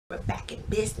We're back in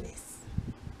business.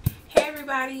 Hey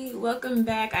everybody, welcome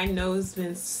back. I know it's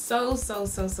been so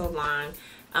long.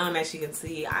 As you can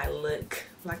see, I look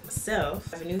like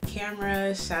myself. I have a new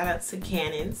camera. Shout out to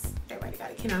Canons. Everybody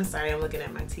got a Canon. I'm sorry, I'm looking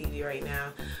at my TV right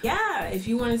now. Yeah, if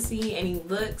you want to see any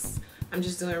looks, I'm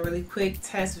just doing a really quick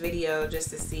test video just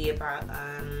to see about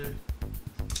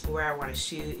where I want to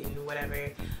shoot and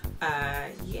whatever.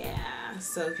 Yeah,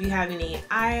 so if you have any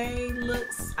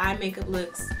eye makeup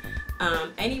looks,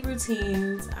 any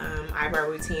routines, eyebrow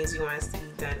routines you want us to be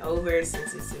done over,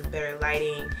 since it's in better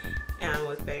lighting and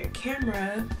with better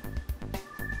camera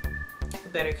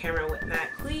and whatnot,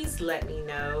 please let me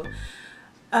know.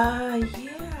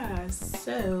 Yeah,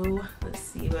 so let's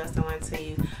see what else I want to tell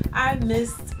you. I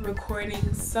missed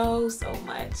recording so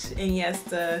much, and yes,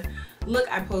 the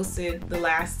look I posted the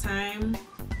last time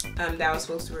that I was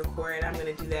supposed to record, I'm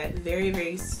gonna do that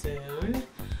very soon.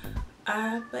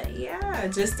 But yeah,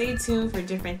 just stay tuned for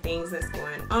different things that's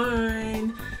going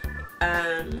on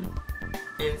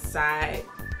inside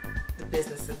the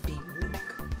business of being unique.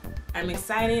 I'm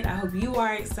excited. I hope you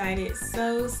are excited.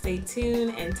 So stay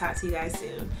tuned and talk to you guys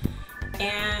soon.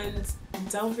 And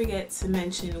don't forget to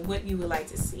mention what you would like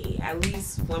to see. At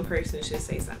least one person should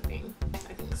say something.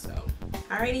 I think so.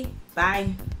 Alrighty, bye.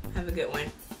 Have a good one.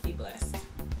 Be blessed.